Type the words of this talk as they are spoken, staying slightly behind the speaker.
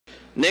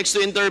Next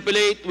to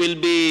interpolate will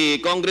be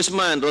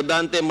Congressman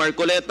Rodante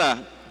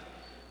Marcoleta,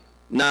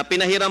 na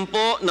pinahiram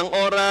po ng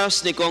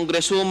oras ni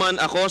Congresswoman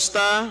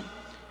Acosta,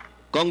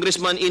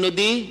 Congressman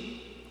Inudi,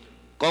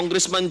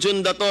 Congressman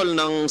Jun Datol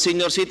ng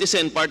Senior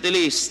Citizen Party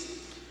List,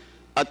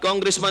 at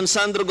Congressman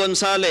Sandro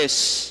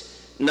Gonzales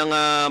ng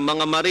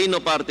mga Marino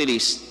Party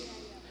List.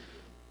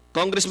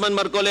 Congressman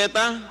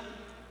Marcoleta,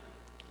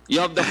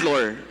 you have the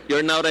floor.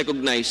 You're now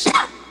recognized.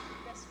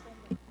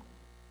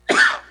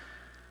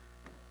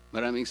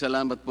 Maraming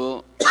salamat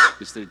po,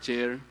 Mr.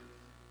 Chair.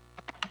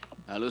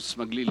 Halos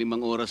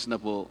maglilimang oras na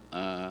po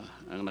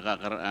ang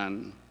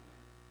nakakaraan.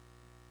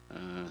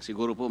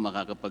 Siguro po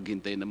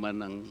makakapaghintay naman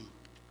ng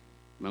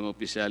mga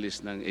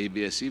opisyalis ng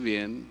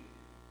ABS-CBN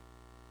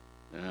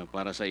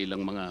para sa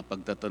ilang mga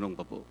pagtatanong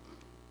pa po.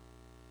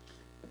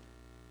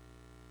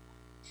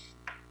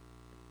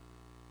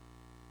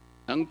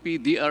 Ang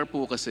PDR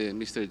po kasi,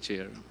 Mr.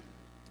 Chair,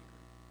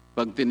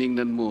 pag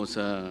tiningnan mo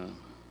sa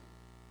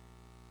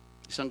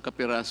isang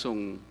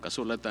kapirasong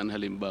kasulatan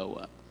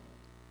halimbawa,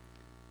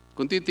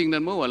 kung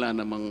titingnan mo, wala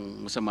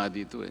namang masama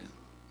dito eh.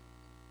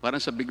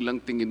 Parang sa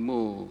biglang tingin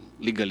mo,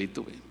 legal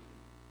ito eh.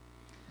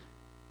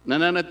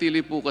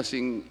 Nananatili po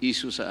kasing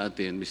issue sa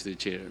atin, Mr.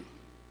 Chair,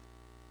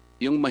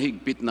 yung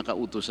mahigpit na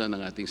kautusan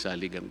ng ating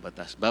saligang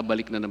batas.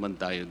 Babalik na naman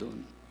tayo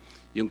doon.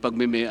 Yung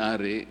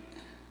pagmimay-ari,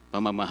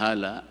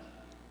 pamamahala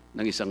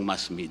ng isang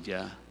mass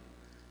media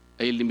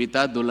ay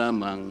limitado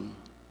lamang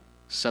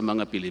sa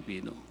mga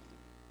Pilipino.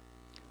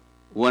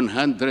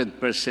 100%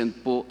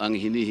 po ang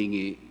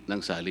hinihingi ng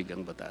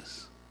saligang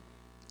batas.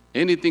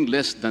 Anything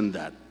less than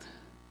that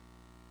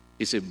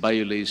is a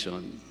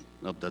violation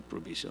of that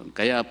provision.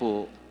 Kaya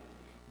po,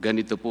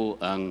 ganito po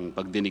ang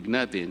pagdinig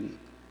natin,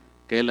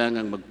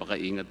 kailangang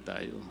magpakaingat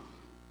tayo.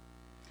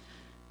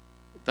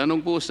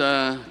 Tanong po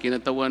sa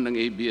kinatawan ng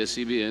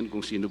ABS-CBN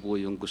kung sino po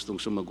yung gustong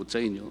sumagot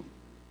sa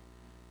inyo.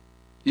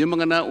 Yung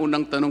mga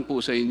naunang tanong po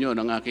sa inyo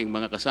ng aking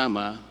mga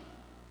kasama,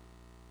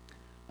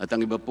 at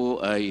ang iba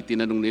po ay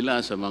tinanong nila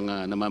sa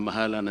mga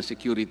namamahala ng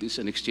Securities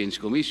and Exchange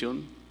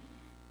Commission,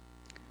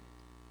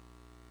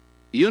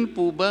 yun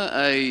po ba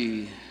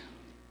ay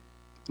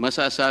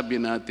masasabi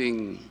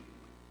nating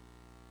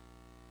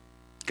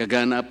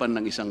kaganapan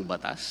ng isang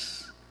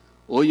batas?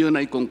 O yun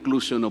ay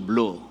conclusion of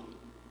law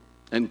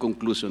and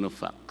conclusion of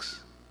facts?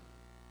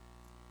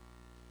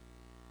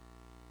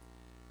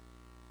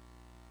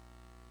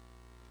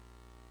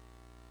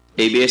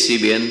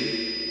 ABS-CBN.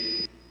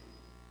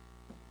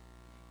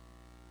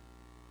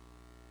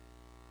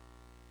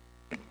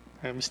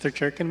 Mr.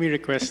 Chair, can we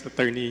request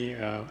Attorney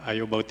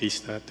Ayo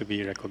Bautista to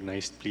be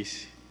recognized,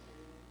 please?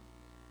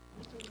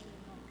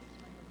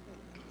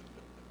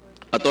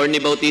 Attorney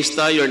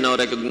Bautista, you're now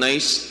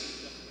recognized.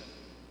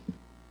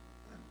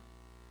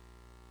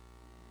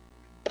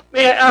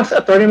 May I ask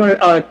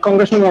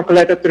Congressman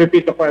Marcoleta to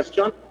repeat the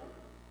question?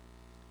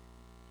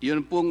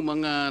 Yun pong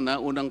mga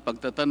naunang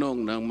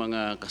pagtatanong ng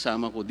mga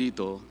kasama ko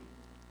dito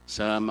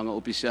sa mga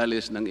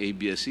opisyalis ng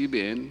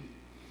ABS-CBN,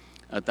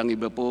 at ang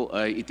iba po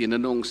ay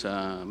itinanong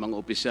sa mga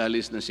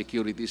opisyalis ng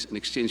Securities and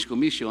Exchange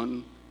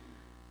Commission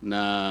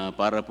na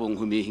para pong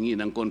humihingi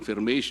ng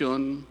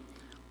confirmation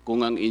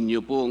kung ang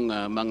inyo pong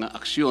mga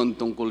aksyon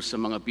tungkol sa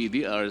mga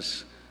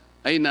PDRs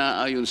ay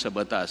naaayon sa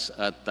batas.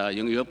 At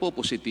yung iba po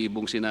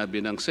positibong sinabi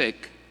ng SEC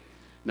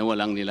na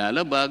walang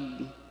nilalabag.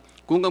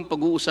 Kung ang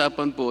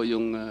pag-uusapan po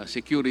yung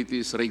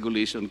Securities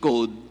Regulation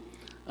Code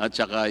at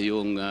saka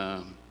yung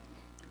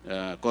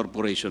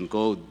Corporation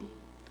Code.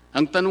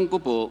 Ang tanong ko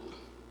po,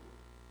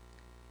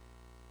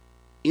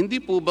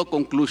 hindi po ba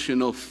conclusion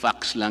of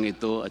facts lang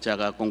ito at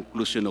saka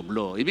conclusion of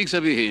law? Ibig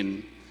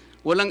sabihin,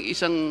 walang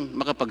isang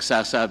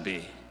makapagsasabi,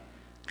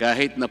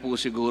 kahit na po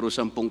siguro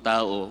 10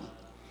 tao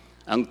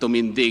ang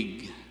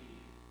tumindig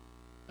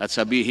at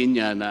sabihin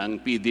niya na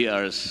ang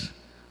PDRs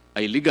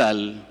ay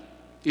legal,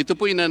 ito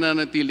po ay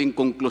nananatiling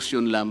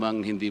konklusyon lamang,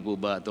 hindi po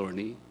ba,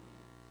 Attorney?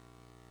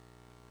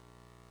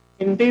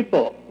 Hindi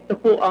po. Ito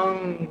po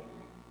ang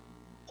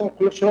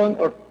konklusyon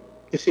or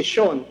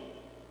desisyon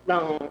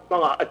ng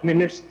mga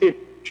administrative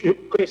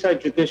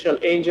judicial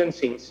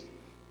agencies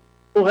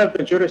who have the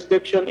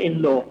jurisdiction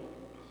in law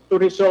to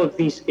resolve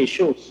these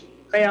issues.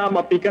 Kaya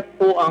mabigat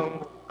po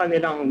ang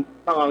kanilang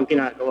mga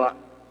ginagawa.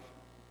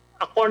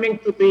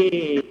 According to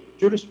the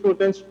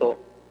jurisprudence po,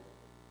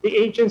 the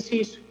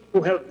agencies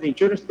who have the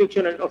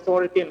jurisdiction and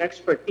authority and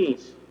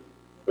expertise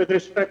with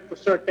respect to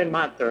certain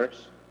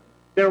matters,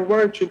 their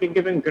word should be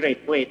given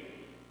great weight.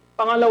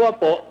 Pangalawa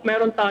po,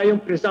 meron tayong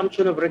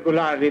presumption of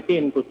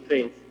regularity and good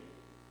faith.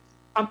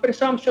 Ang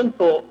presumption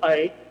po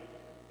ay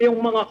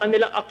yung mga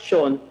kanilang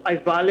aksyon ay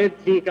valid,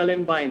 legal,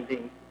 and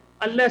binding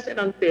unless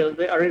and until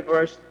they are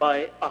reversed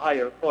by a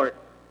higher court.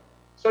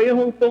 So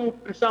yung pong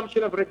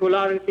presumption of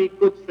regularity,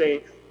 good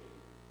faith,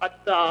 at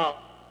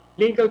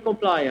legal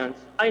compliance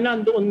ay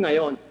nandoon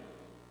ngayon.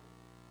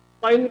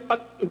 Ngayon,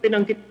 pag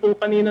pinanggit po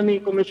kanina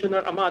ni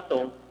Commissioner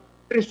Amato,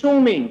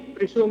 presuming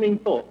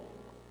po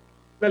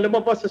na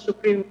lumabas sa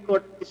Supreme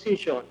Court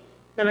decision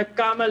na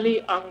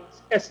nagkamali ang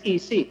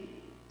SEC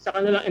sa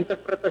kanilang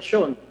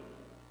interpretasyon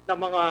ng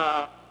mga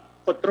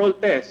control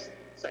test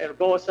sa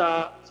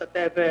Ergosa, sa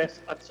Teves,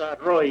 at sa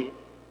Roy,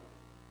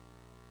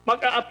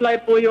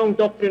 mag-a-apply po yung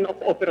doctrine of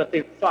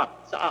operative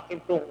fact sa akin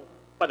pong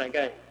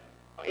palagay.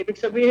 Ang ibig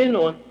sabihin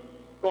nun,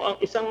 kung ang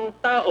isang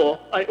tao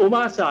ay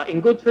umasa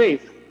in good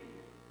faith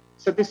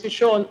sa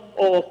desisyon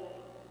o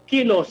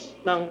kilos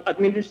ng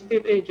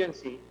administrative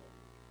agency,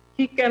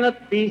 he cannot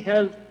be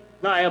held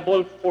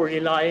liable for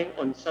relying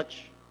on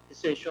such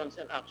decisions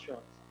and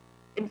actions.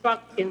 In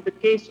fact, in the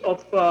case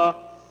of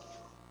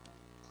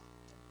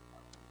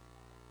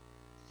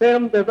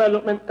Film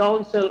Development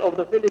Council of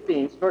the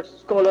Philippines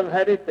versus Colon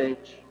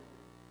Heritage,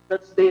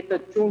 that's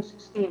dated June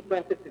 16,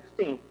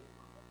 2015,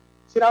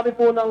 sinabi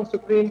po ng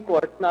Supreme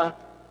Court na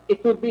it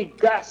would be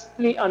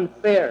ghastly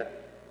unfair,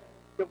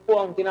 yun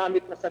po ang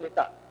ginamit na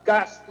salita,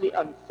 ghastly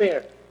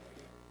unfair,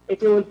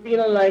 if you would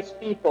penalize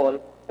people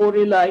who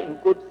rely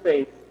in good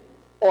faith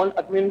on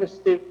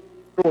administrative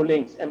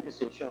rulings and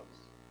decisions.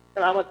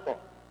 Salamat po.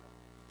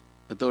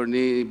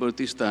 Attorney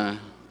Bautista,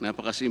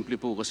 napakasimple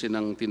po kasi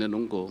ng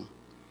tinanong ko.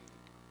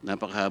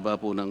 Napakahaba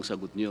po ng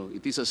sagot nyo.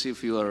 It is as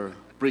if you are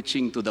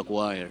preaching to the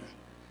choir.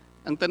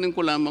 Ang tanong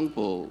ko lamang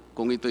po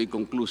kung ito ay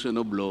conclusion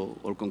of law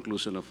or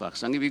conclusion of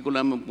facts. Ang ibig ko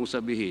lamang po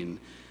sabihin,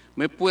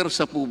 may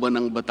puwersa po ba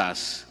ng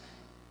batas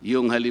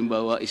yung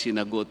halimbawa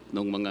isinagot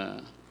ng mga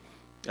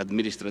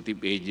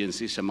administrative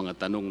agencies sa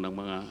mga tanong ng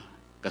mga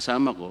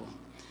kasama ko,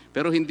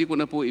 pero hindi ko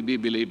na po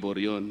ibibilabor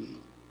yun.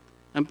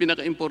 Ang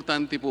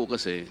pinaka-importante po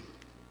kasi,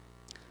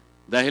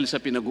 dahil sa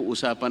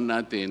pinag-uusapan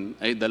natin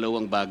ay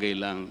dalawang bagay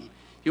lang.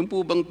 Yung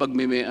po bang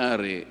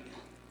pagmimay-ari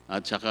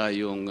at saka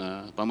yung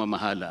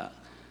pamamahala.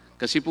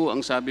 Kasi po ang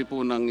sabi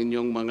po ng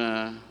inyong mga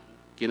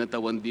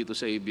kinatawan dito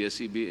sa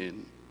ABS-CBN,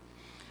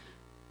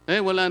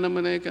 wala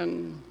naman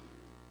kang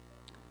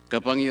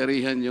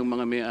kapangyarihan yung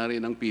mga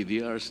may-ari ng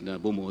PDRs na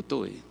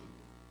bumoto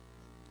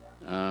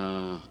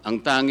Ang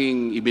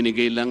tanging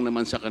ibinigay lang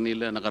naman sa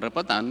kanila na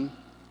karapatan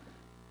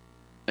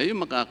ay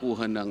yung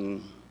makakuha ng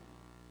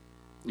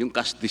yung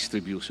cash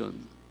distribution.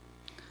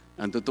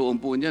 Ang totoong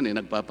po niyan,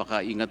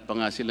 nagpapakaingat pa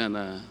nga sila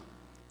na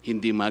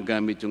hindi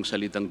magamit yung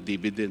salitang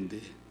dividend.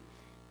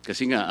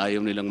 Kasi nga,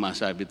 ayaw nilang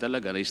masabi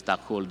talaga na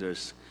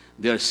stockholders.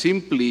 They are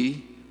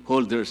simply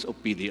holders of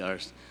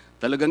PDRs.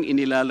 Talagang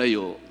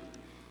inilalayo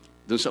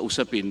doon sa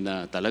usapin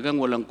na talagang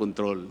walang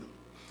kontrol.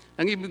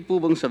 Ang ibig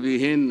po bang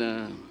sabihin,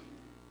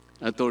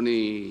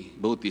 Attorney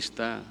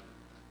Bautista,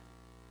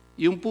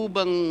 yung po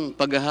bang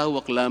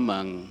paghahawak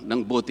lamang ng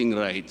voting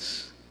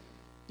rights,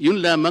 yun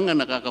lamang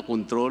ang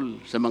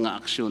nakakakontrol sa mga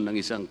aksyon ng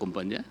isang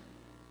kumpanya?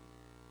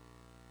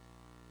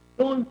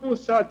 Doon po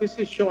sa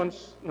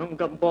decisions ng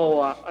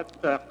Gamboa at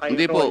kay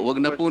Hindi po, Roy wag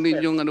na po versus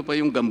ninyong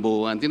yung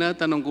Gamboa.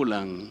 Tinatanong ko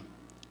lang,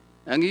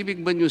 ang ibig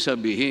ba nyo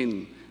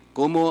sabihin,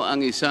 kumo ang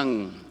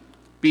isang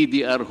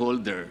PDR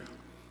holder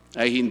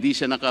ay hindi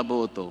siya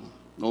nakaboto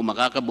o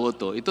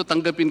makakaboto, ito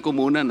tanggapin ko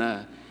muna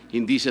na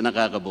hindi siya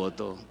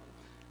nakakaboto.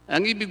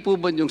 Ang ibig po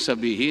ba niyong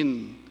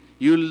sabihin,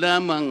 yun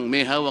lamang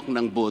may hawak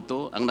ng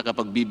boto ang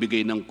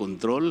nakapagbibigay ng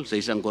kontrol sa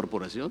isang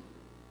korporasyon?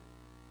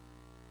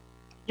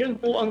 Yun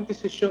po ang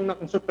desisyon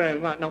ng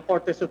Suprema, ng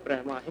Korte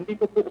Suprema. Hindi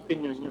ko po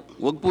opinion nyo.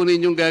 Huwag po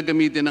ninyong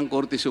gagamitin ng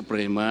Korte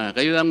Suprema.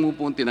 Kayo lang mo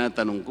po ang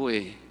tinatanong ko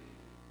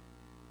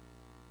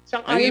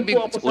Ang ibig,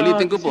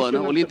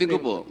 ulitin ko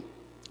po,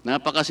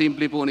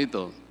 napakasimple po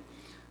nito.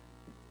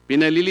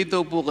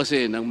 Pinalilito po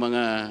kasi ng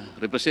mga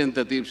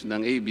representatives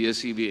ng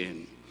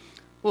ABS-CBN,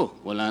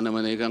 wala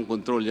naman kang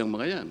kontrol yung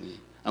mga yan.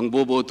 Ang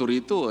boboto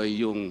rito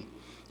ay yung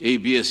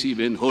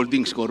ABS-CBN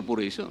Holdings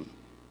Corporation.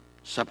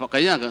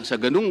 Kaya sa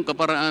ganung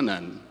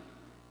kaparaanan,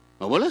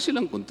 wala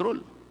silang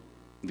kontrol.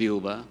 Di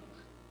ba?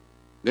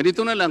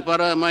 Ganito na lang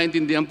para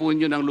maintindihan po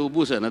niyo ng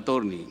lubusan,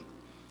 Attorney.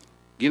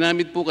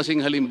 Ginamit po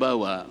kasing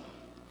halimbawa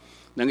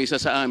ng isa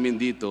sa amin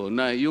dito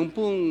na yung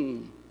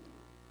pong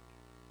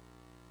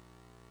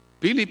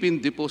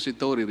Philippine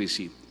Depository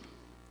Receipt.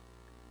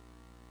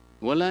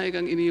 Wala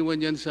kang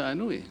iniwan yan sa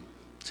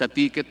sa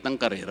ticket ng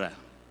karera.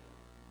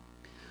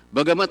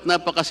 Bagamat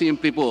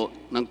napakasimple po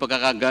ng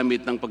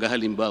pagkakagamit ng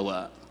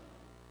paghahalimbawa,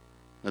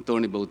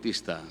 Atty.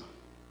 Bautista,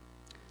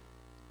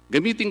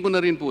 gamitin ko na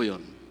rin po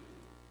yon.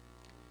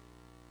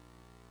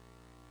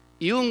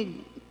 Yung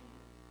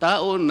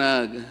tao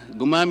na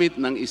gumamit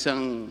ng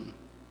isang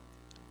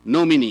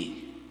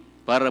nominee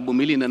para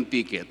bumili ng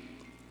ticket,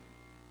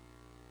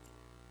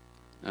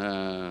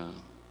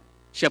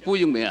 siya po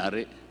yung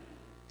may-ari,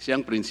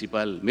 siyang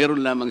principal.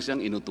 Meron lamang siyang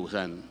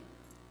inutusan.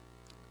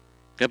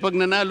 Kapag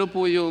nanalo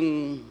po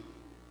yung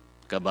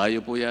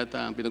kabayo po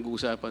yata ang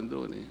pinag-uusapan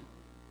doon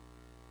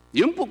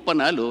yung po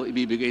panalo,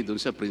 ibibigay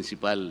doon sa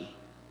principal.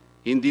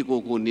 Hindi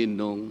kukunin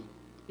nung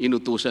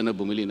inutusan na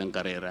bumili ng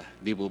karera.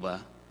 Di po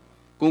ba?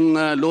 Kung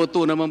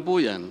loto naman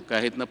po yan,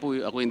 kahit na po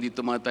ako hindi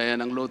tumataya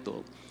ng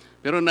loto,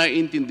 pero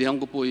naiintindihan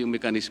ko po yung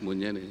mekanismo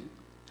niyan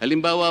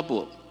Halimbawa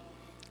po,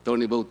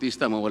 Atty.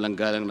 Bautista, mawalang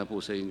galang na po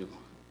sa inyo.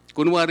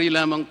 Kunwari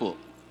lamang po,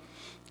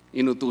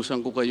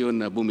 inutusan ko kayo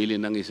na bumili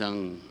ng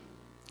isang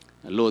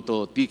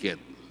loto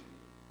ticket.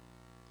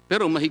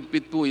 Pero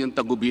mahigpit po yung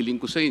tagubilin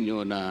ko sa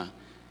inyo na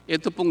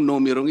ito pong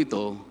numerong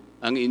ito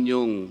ang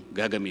inyong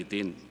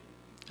gagamitin.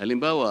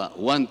 Halimbawa,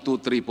 1,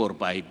 2, 3, 4,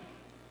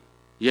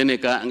 5. Yan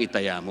ang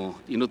itaya mo.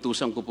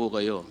 Inutusan ko po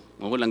kayo.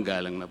 Walang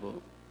galang na po.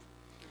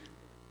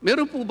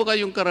 Meron po ba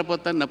kayong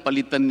karapatan na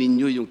palitan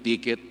ninyo yung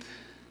ticket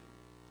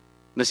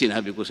na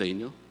sinabi ko sa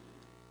inyo?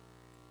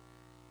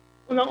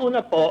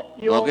 Unang-una po,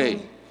 yung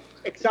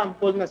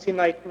example na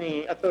sinite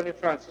ni Atty.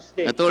 Francis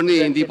Day.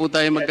 Attorney, hindi po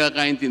tayo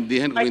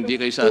magkakaintindihan kung hindi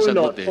kayo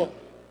sasagot eh.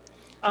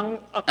 Ang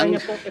kanya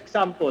pong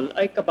example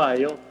ay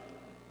kabayo.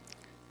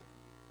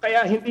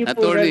 Kaya hindi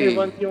po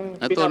relevant yung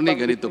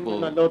ganito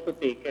po. na lotto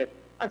ticket.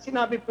 Ang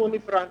sinabi po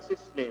ni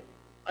Francis Day,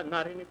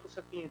 narinig ko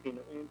sa TV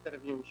nung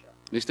interview siya.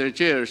 Mr.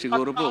 Chair,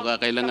 siguro po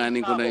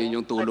kakailanganin ko na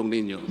yung tulong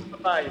ninyo.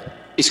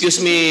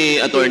 Excuse me,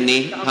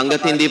 Attorney.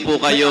 Hanggat hindi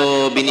po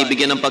kayo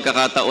binibigyan ng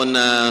pagkakataon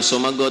na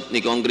sumagot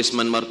ni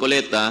Congressman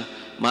Marcoleta,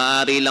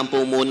 maaari lang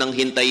po munang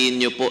hintayin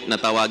niyo po na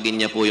tawagin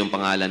niya po yung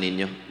pangalan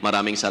ninyo.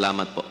 Maraming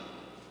salamat po.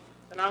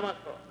 Salamat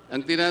po.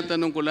 Ang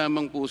tinatanong ko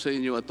lamang po sa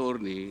inyo,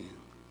 Attorney,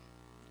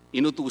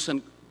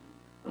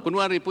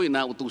 kunwari po,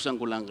 inautusan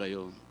ko lang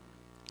kayo.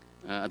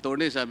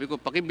 Attorney, sabi ko,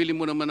 pakibili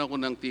mo naman ako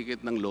ng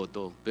ticket ng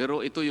loto.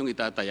 Pero ito yung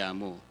itataya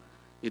mo.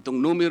 Itong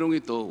numerong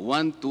ito,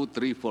 1, 2,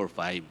 3,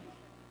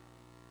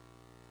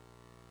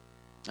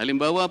 4, 5.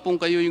 Halimbawa pong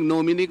kayo yung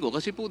nominee ko,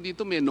 kasi po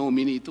dito may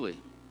nominee ito eh.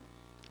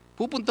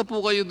 Pupunta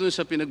po kayo dun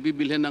sa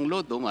pinagbibilhan ng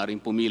loto, maaaring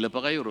pumila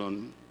pa kayo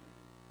ron.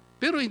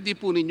 Pero hindi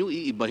po ninyo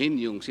iibahin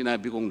yung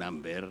sinabi kong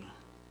number.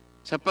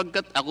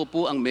 Sapagkat ako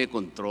po ang may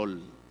control.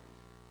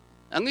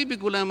 Ang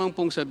ibig ko lamang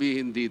pong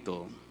sabihin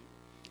dito,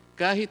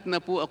 kahit na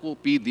po ako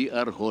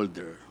PDR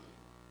holder,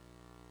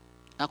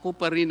 ako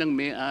pa rin ang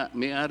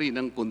may-ari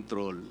ng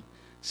control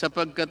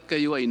sapagkat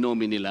kayo ay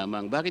nominee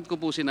lamang. Bakit ko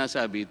po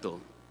sinasabi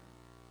ito?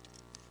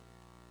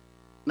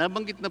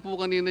 Nabanggit na po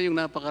kanina yung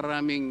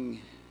napakaraming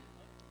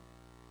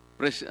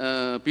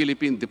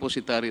Philippine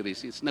Depositary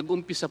Receipts.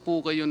 Nag-umpisa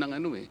po kayo ng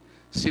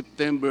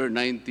September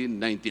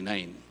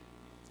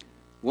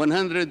 1999.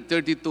 132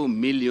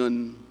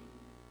 million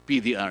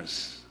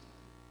PDRs.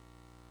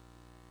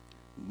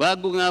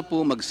 Bago nga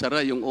po magsara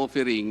yung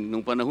offering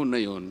nung panahon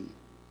na yon,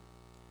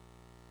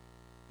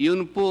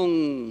 yun pong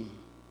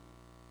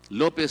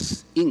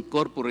Lopez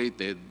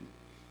Incorporated,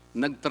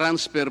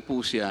 nag-transfer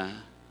po siya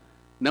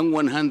ng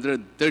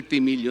 130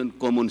 million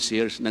common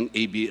shares ng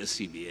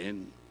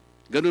ABS-CBN.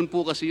 Ganun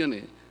po kasi yun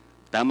eh.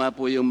 Tama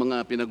po yung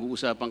mga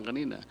pinag-uusapan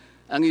kanina.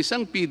 Ang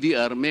isang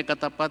PDR may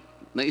katapat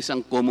na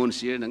isang common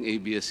share ng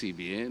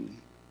ABS-CBN.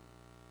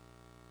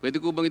 Pwede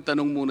ko bang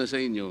itanong muna sa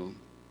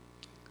inyo,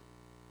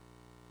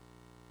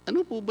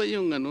 ano po ba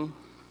yung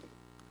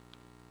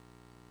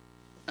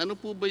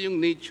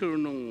nature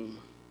nung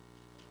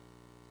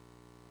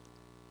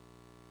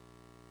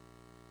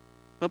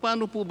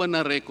paano po ba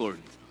na-record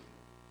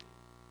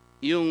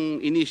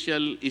yung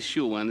initial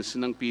issuance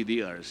ng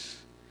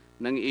PDRs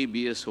ng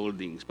ABS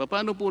Holdings?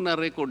 Paano po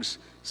na-records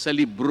sa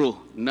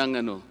libro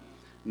ng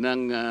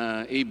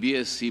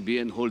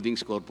ABS-CBN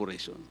Holdings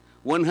Corporation?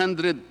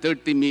 130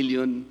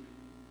 million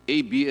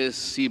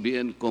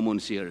ABS-CBN common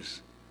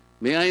shares.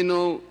 May I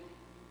know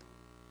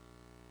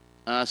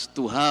as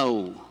to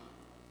how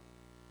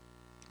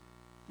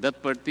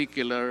that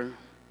particular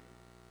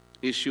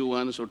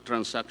issuance or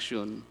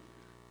transaction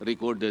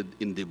recorded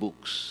in the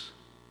books?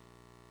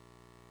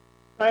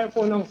 Kaya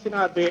po nung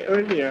sinabi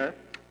earlier,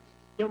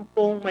 yung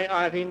pong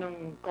may-ari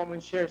ng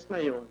common shares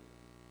na yun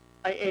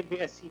ay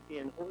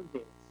ABS-CBN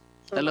Holdings.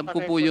 So, alam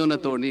ko po yun,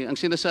 Attorney. Ang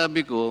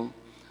sinasabi ko,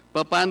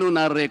 paano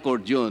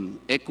na-record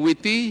yun?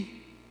 Equity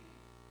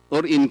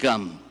or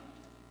income?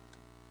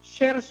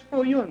 Shares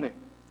po yun eh.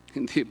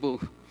 Hindi po.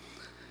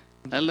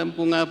 Alam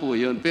ko nga po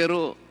yun.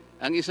 Pero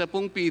ang isa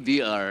pong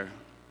PDR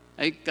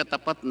ay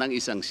katapat ng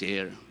isang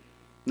share.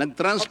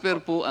 Nag-transfer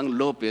po ang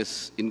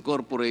Lopez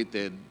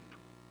Incorporated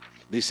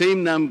the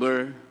same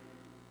number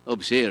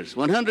of shares.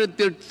 132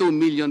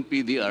 million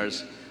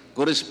PDRs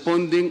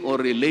corresponding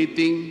or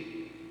relating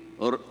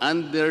or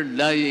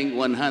underlying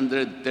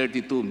 132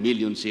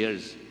 million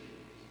shares.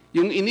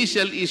 Yung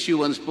initial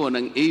issuance po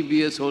ng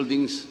ABS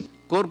Holdings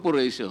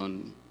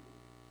Corporation,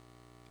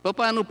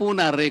 paano po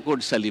na-record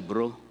sa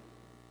libro?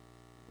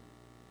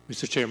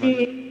 Mr. Chairman.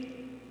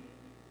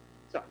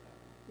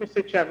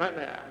 Mr. Chairman,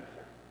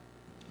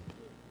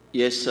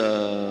 Yes,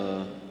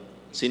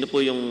 sino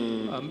po yung...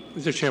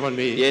 Mr. Chairman,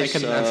 I yes,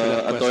 can answer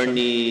that question.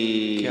 Attorney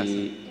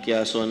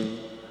Quezon.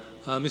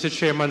 Mr.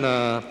 Chairman,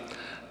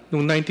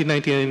 noong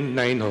 1999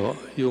 ho,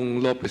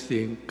 yung Lopez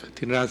Inc.,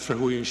 tinransfer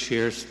ho yung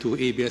shares to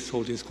ABS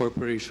Holdings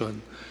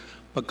Corporation.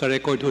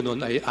 Pagka-record ho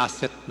noon ay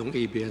asset ng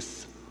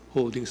ABS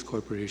Holdings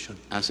Corporation.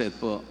 Asset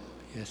po.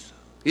 Yes.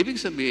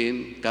 Ibig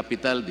sabihin,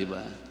 capital, di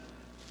ba?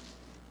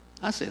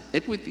 Asset,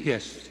 equity.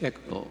 Yes.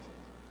 Oh.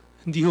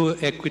 Hindi ho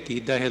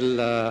equity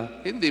dahil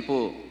hindi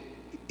po.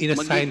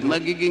 in-assign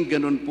magiging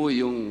ganun po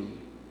yung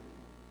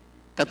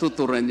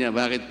katuturan niya.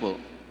 Bakit po?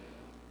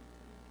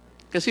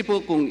 Kasi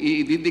po kung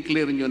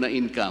i-declare nyo na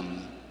income,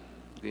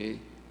 okay,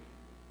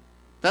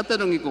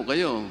 tatanungin ko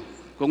kayo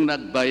kung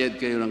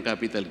nagbayad kayo ng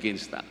capital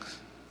gains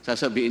tax.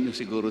 Sasabihin nyo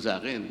siguro sa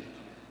akin,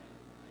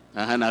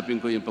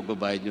 hahanapin ko yung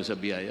pagbabayad nyo sa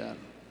BIR.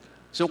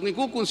 So kung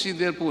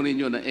i-consider po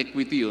ninyo na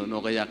equity yun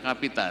o kaya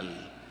capital,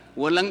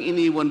 walang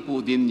iniwan po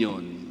din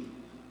yun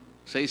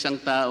sa isang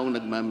taong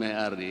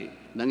nagmamayari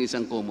ng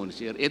isang common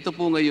share. Ito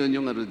po ngayon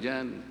yung ano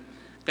dyan.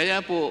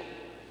 Kaya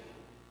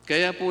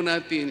po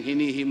natin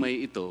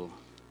hinihimay ito.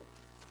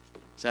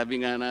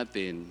 Sabi nga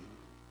natin,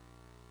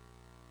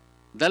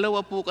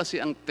 dalawa po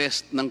kasi ang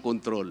test ng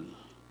control,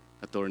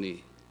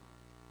 attorney.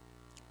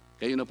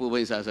 Kayo na po ba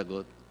yung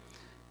sasagot?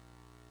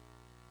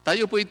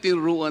 Tayo po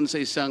itinuruan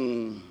sa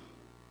isang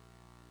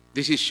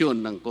desisyon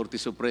ng Korte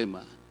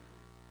Suprema.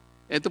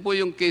 Ito po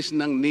yung case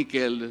ng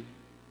Nickel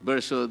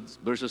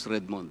versus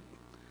Redmond.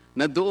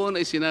 Na doon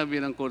ay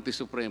sinabi ng Korte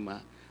Suprema,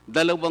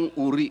 dalawang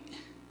uri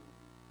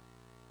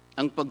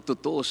ang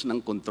pagtutuos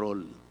ng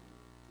control.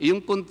 Yung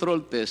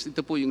control test,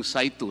 ito po yung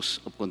situs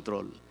of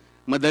control.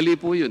 Madali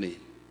po yun eh.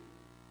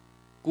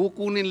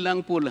 Kukunin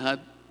lang po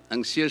lahat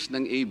ang shares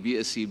ng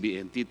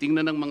Abs-Cbn.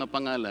 Titingnan ng mga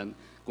pangalan,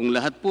 kung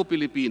lahat po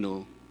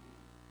Pilipino,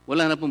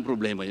 wala na pong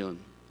problema yon.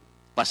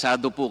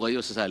 Pasado po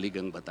kayo sa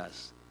saligang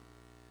batas.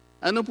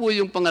 Ano po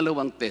yung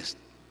pangalawang test?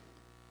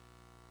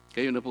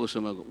 Kayo na po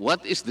sumagot.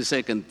 What is the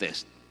second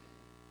test?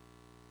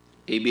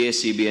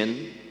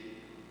 Abs-Cbn.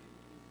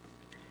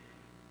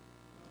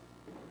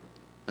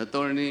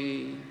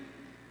 Attorney,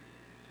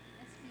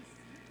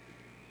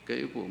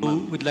 kayo po,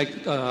 ma'am. Who would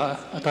like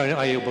Attorney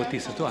Ayo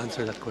Bautista to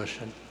answer that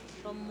question?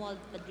 Romuald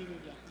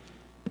Padilla.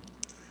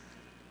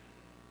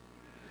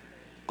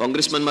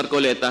 Congressman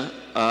Marcoleta,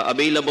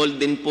 available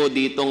din po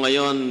dito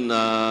ngayon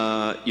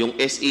yung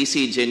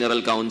SEC General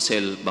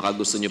Counsel. Baka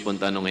gusto niyo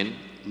pong tanungin.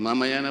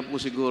 Mamaya na po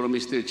siguro,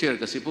 Mr. Chair,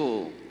 kasi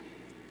po,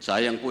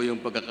 sayang po yung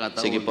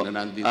pagkakataon Sige po.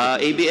 na nandito.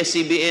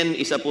 Abs-Cbn,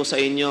 isa po sa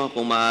inyo,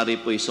 kung maaari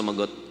po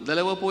sumagot.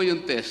 Dalawa po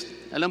yung test.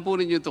 Alam po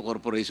ninyo ito,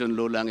 corporation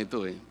law lang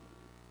ito eh.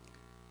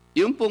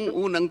 Yung pong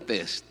unang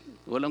test,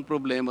 walang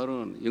problema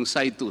ron. Yung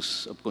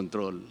situs of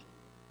control.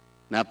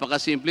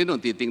 Napakasimple nun.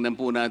 Titingnan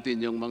po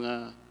natin yung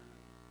mga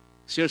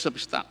shares of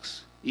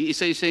stocks.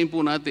 Iisa-isayin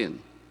po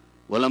natin.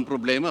 Walang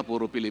problema,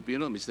 puro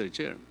Pilipino, Mr.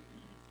 Chair.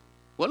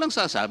 Walang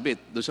sasabit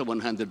doon sa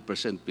 100%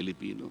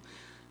 Pilipino.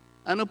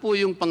 Ano po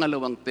yung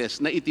pangalawang test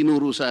na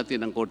itinuro sa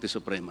atin ng Korte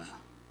Suprema?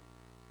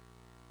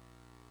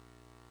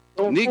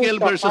 Nickel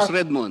versus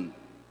Redmond.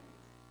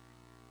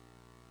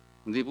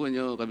 Hindi po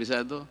nyo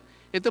kabisado?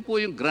 Ito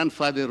po yung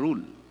grandfather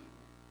rule.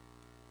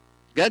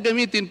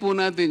 Gagamitin po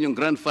natin yung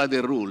grandfather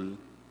rule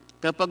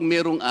kapag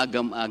merong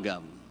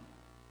agam-agam.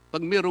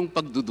 Pag merong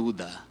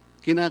pagdududa,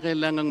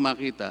 kinakailangang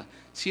makita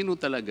sino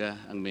talaga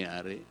ang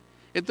may-ari.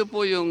 Ito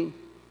po yung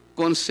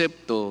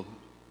konsepto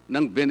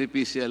ng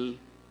beneficial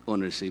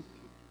ownership.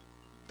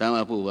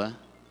 Tama po ba?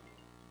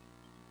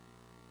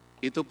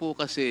 Ito po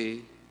kasi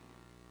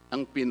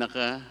ang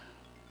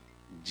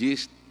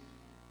pinaka-gist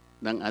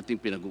ng ating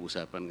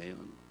pinag-uusapan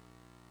ngayon.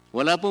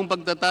 Wala pong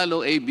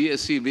pagtatalo,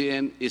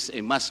 Abs-Cbn is a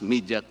mass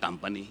media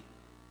company.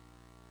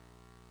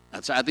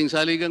 At sa ating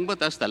saligang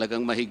batas,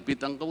 talagang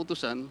mahigpit ang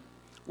kautusan,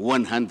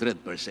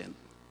 100%.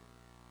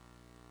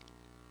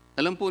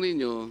 Alam po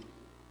ninyo,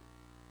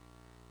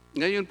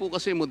 ngayon po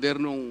kasi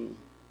modernong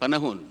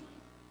panahon,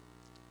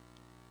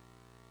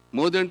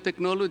 modern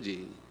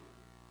technology,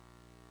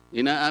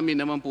 inaamin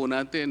naman po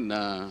natin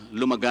na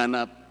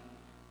lumaganap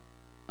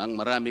ang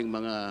maraming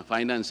mga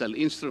financial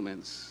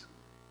instruments.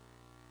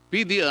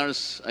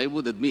 PDRs, I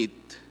would admit,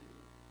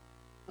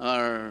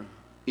 are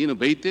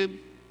innovative,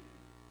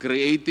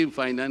 creative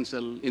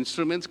financial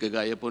instruments,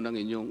 kagaya po ng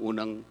inyong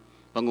unang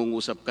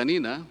pangungusap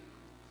kanina,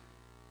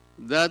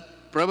 that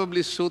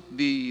probably suit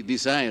the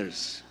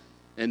desires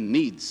and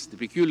needs, the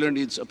peculiar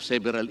needs of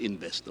several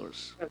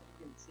investors.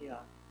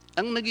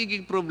 Ang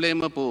nagiging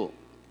problema po,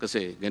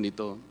 kasi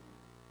ganito,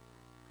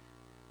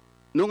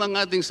 nung ang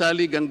ating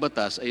saligang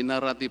batas ay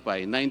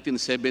na-ratify,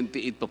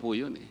 1978 pa po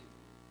yun eh.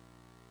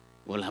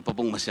 Wala pa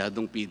pong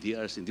masyadong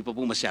PDRs, hindi pa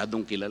pong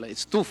masyadong kilala.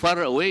 It's too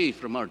far away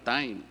from our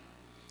time.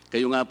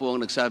 Kayo nga po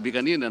ang nagsabi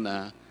kanina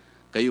na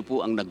kayo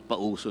po ang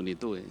nagpauso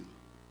nito eh.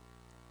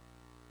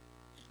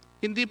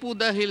 Hindi po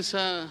dahil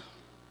sa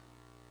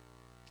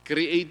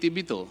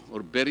creative ito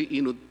or very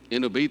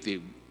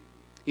innovative,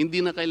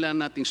 hindi na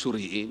kailangan nating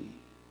suriin.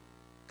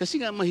 Kasi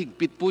nga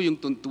mahigpit po yung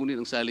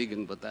tuntunin ng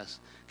saligang batas.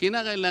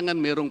 Kinakailangan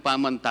merong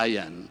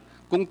pamantayan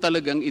kung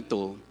talagang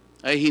ito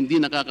ay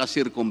hindi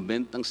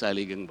nakakasircumvent ang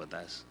saligang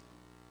batas.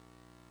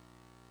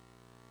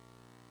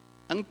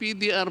 Ang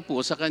PDR po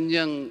sa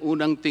kanyang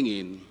unang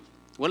tingin,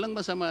 walang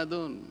masama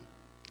doon.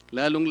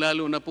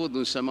 Lalong-lalo na po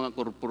doon sa mga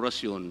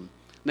korporasyon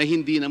na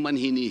hindi naman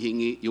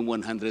hinihingi yung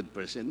 100%.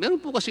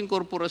 Meron po kasing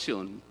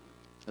korporasyon,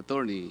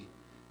 attorney,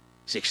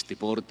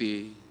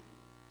 60-40.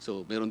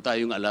 So, meron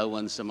tayong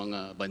allowance sa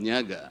mga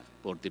banyaga,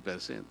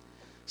 40%.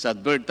 Sa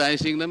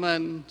advertising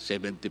naman,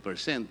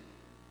 70%.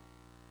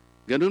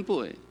 Ganun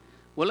po eh.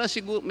 Wala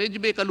siguro, medyo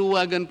may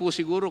kaluwagan po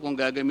siguro kung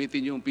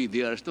gagamitin yung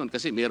PDRs doon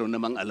kasi meron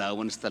namang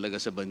allowance talaga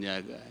sa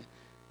banyaga.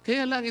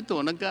 Kaya lang ito,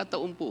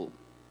 nagkataon po.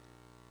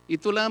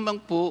 Ito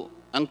lamang po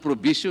ang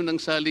provision ng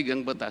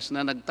saligang batas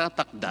na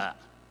nagtatakda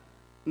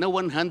na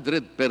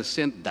 100%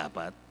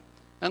 dapat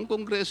Ang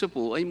Kongreso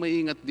po ay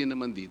maingat din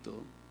naman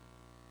dito.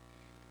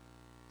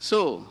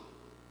 So,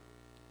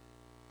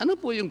 ano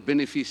po yung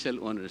beneficial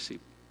ownership?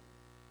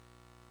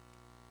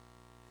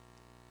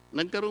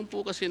 Nagkaroon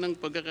po kasi ng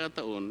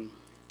pagkakataon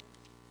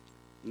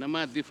na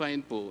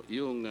ma-define po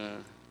yung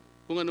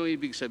kung ano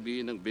ibig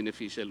sabihin ng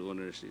beneficial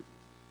ownership.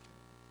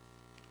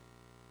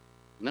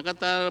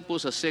 Nakatara po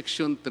sa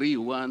Section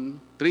 3.12,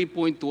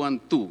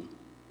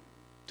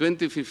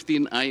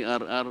 2015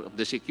 IRR of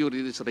the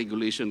Securities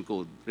Regulation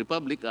Code,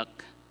 Republic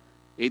Act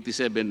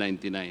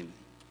 8799.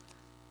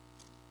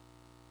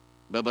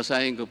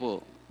 Babasahin ko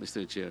po,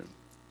 Mr. Chair.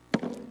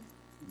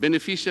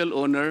 Beneficial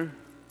owner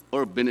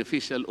or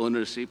beneficial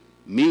ownership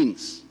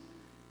means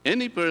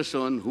any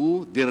person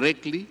who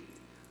directly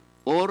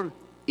or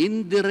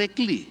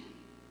indirectly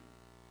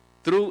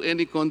through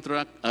any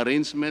contract,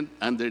 arrangement,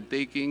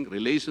 undertaking,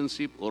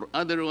 relationship, or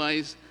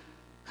otherwise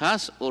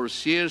has or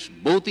shares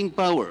voting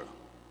power,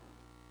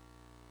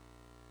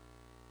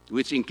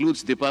 which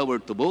includes the power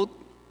to vote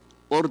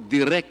or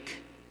direct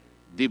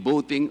the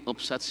voting of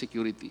such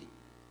security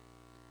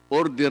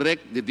or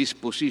direct the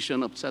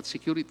disposition of such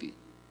security.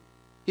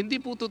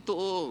 Hindi po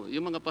totoo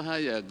yung mga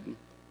pahayag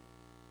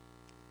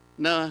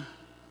na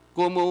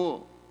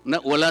kumo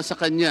na wala sa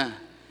kanya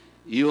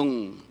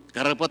yung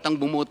karapatang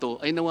bumoto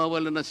ay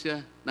nawawala na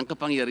siya ng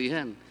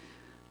kapangyarihan.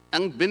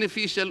 Ang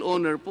beneficial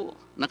owner po,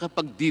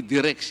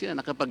 nakapag-direct siya,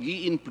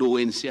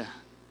 nakapag-i-influence siya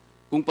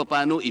kung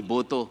paano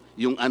iboto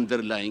yung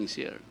underlying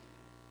share.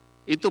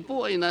 Ito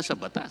po ay nasa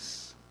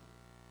batas.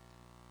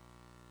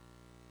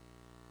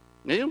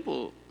 Ngayon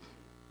po,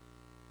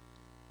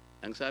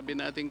 ang sabi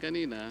natin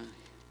kanina,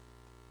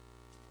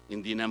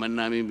 hindi naman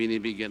namin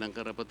binibigyan ng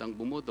karapatang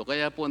bumoto.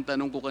 Kaya po ang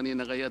tanong ko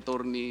kanina kay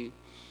Atty.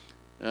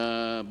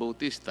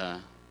 Bautista,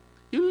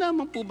 yun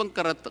lamang po bang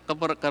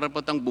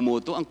karapatang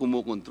bumoto ang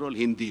kumukontrol?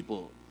 Hindi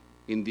po.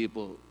 Hindi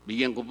po.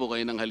 Bigyan ko po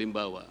kayo ng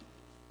halimbawa.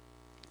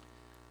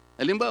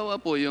 Halimbawa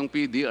po yung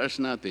PDRs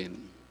natin.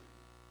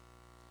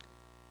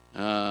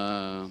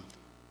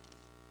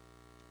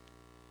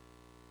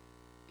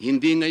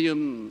 Hindi ngayon,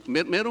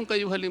 meron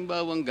kayo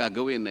halimbawang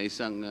gagawin na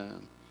isang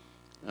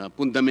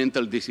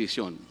fundamental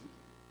decision.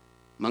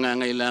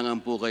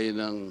 Mangangailangan po kayo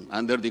ng,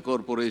 under the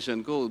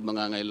Corporation Code,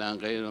 mangangailangan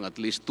kayo ng at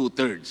least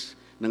 2/3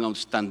 ng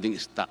outstanding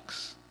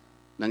stocks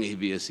ng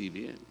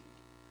ABS-CBN.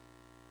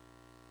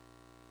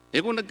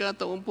 Kung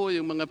nagkataon po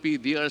yung mga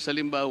PDR sa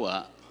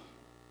halimbawa,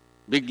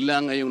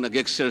 bigla ngayong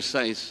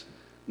nag-exercise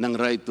ng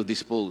right to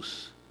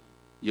dispose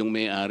yung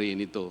may-ari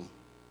nito.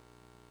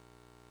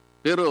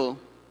 Pero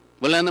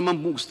wala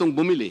namang gustong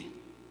bumili.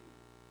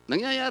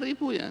 Nangyayari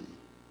po yan.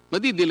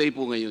 Madidelay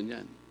po ngayon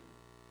yan.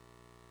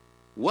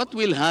 What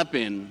will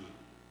happen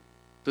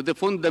to the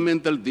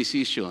fundamental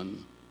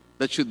decision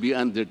that should be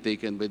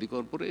undertaken by the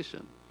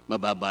corporation?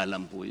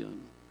 Mababalam po yun.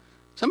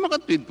 Sa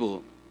makatwid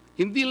po,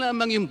 hindi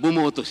lamang yung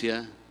bumoto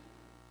siya,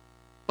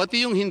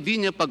 pati yung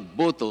hindi niya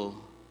pagboto,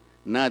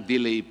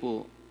 na-delay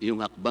po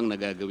yung hakbang na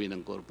gagawin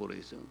ng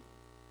corporation.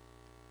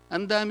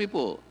 Ang dami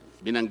po,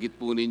 binanggit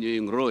po ninyo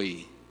yung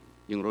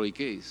Roy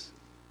case.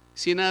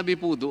 Sinabi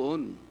po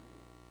doon,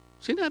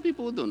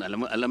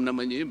 alam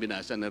naman nyo yun,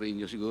 binasa na rin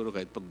nyo siguro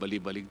kahit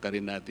pagbalik-balik ta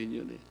rin natin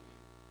yun eh.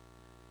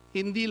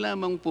 Hindi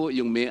lamang po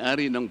yung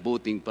may-ari ng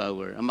voting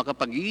power ang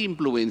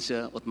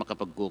makapag-i-impluensya at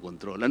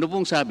makapag-control. Ano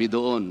pong sabi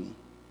doon?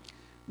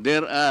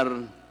 There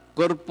are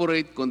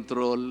corporate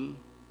control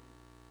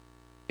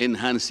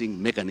enhancing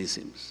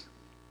mechanisms.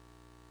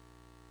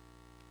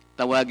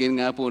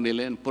 Tawagin nga po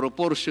nila yan,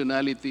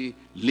 proportionality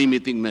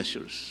limiting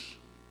measures.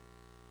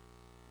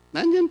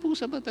 Nandyan po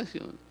sa batas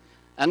yun.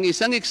 Ang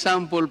isang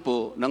example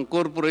po ng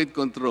corporate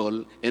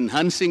control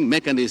enhancing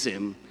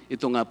mechanism,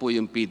 ito nga po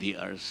yung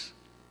PDRs.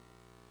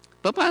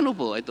 Paano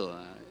po? Ito,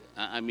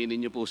 aaminin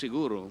niyo po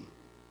siguro.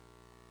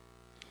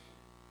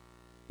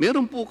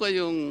 Meron po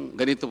kayong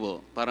ganito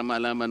po, para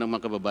malaman ng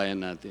mga kababayan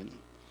natin.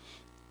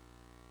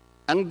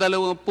 Ang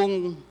dalawa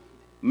pong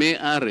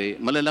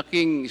may-ari,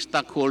 malalaking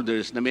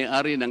stockholders na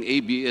may-ari ng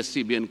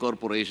ABS-CBN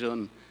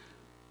Corporation,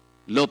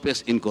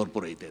 Lopez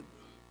Incorporated.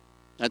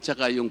 At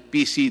saka yung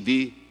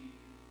PCD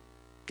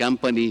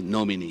company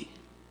nominee.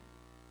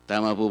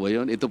 Tama po ba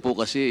yun? Ito po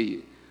kasi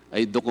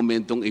ay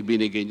dokumentong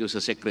ibinigay nyo sa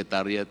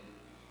secretariat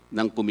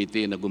ng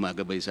komite na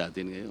gumagabay sa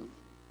atin ngayon.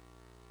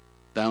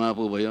 Tama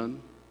po ba yun?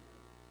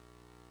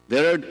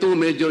 There are two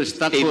major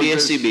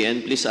stockholders.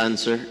 ABS-CBN, please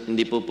answer.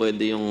 Hindi po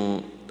pwede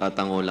yung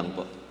tatango lang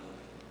po.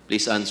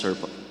 Please answer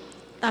po.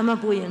 Tama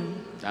po yun.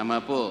 Tama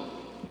po.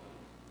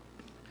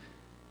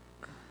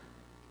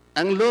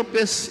 Ang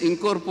Lopez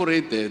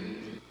Incorporated,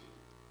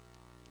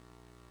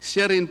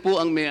 siya rin po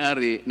ang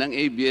may-ari ng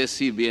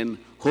ABS-CBN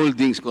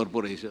Holdings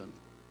Corporation.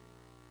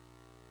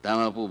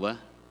 Tama po ba?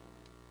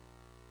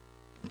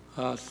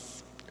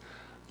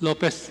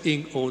 Lopez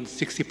Inc. owns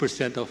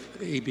 60% of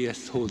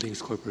ABS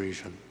Holdings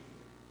Corporation.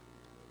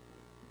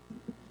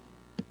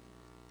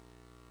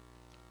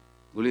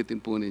 Ulitin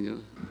po ninyo.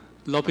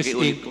 Lopez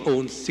Inc.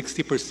 owns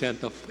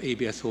 60% of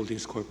ABS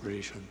Holdings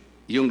Corporation.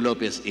 Yung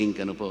Lopez Inc.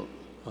 ano po?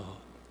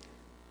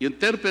 Yung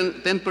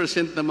 10%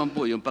 naman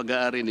po, yung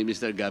pag-aari ni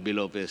Mr. Gaby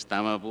Lopez,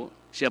 tama po?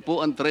 Siya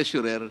po ang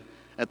treasurer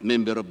at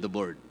member of the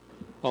board.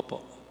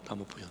 Opo,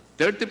 tama po yan.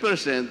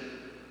 30%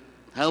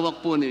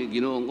 hawak po ni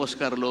Ginoong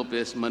Oscar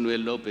Lopez,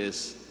 Manuel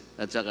Lopez,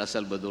 at saka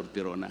Salvador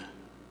Tirona.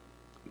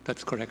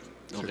 That's correct,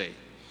 sir. Okay.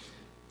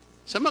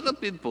 Sa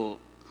Makatwid po,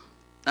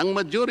 ang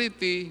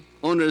majority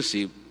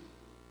ownership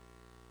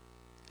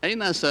ay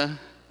nasa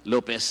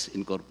Lopez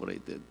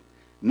Incorporated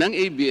ng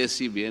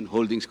ABS-CBN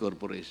Holdings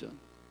Corporation.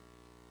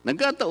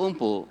 Nagkataon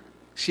po,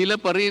 sila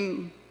pa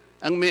rin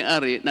ang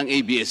may-ari ng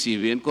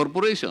ABS-CBN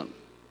Corporation.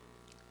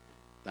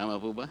 Tama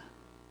po ba?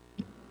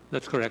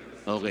 That's correct.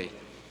 Okay.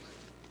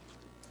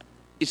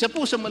 Isa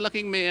po sa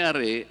malaking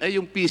may-ari ay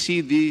yung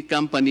PCD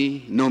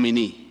company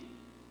nominee.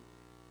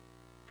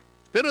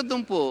 Pero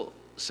doon po,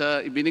 sa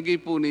ibinigay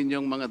po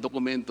ninyong mga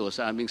dokumento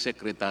sa aming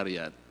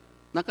secretariat,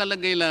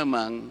 nakalagay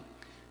lamang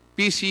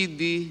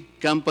PCD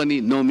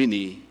company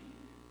nominee.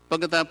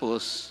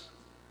 Pagkatapos,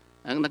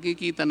 ang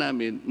nakikita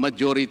namin,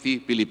 majority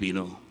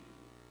Pilipino.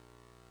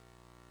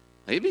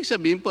 Ay, ibig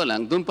sabihin pa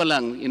lang, doon pa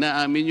lang,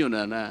 inaamin nyo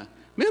na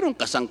merong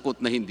kasangkot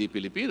na hindi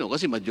Pilipino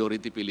kasi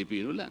majority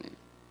Pilipino lang.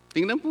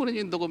 Tingnan po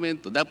ninyo yung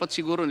dokumento. Dapat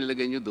siguro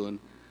nilagay nyo doon,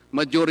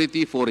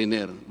 majority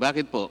foreigner.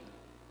 Bakit po?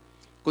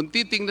 Kung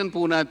titingnan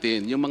po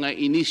natin yung mga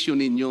inisyo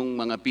ninyong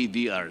mga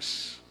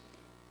PDRs,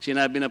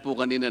 sinabi na po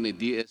kanina ni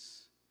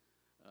DS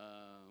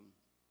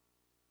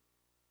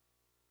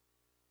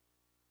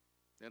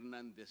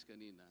Hernandez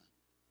kanina,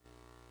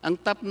 ang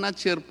top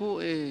notcher po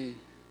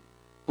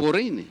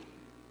foreign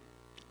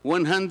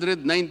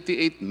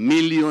 198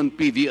 million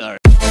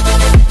PDR.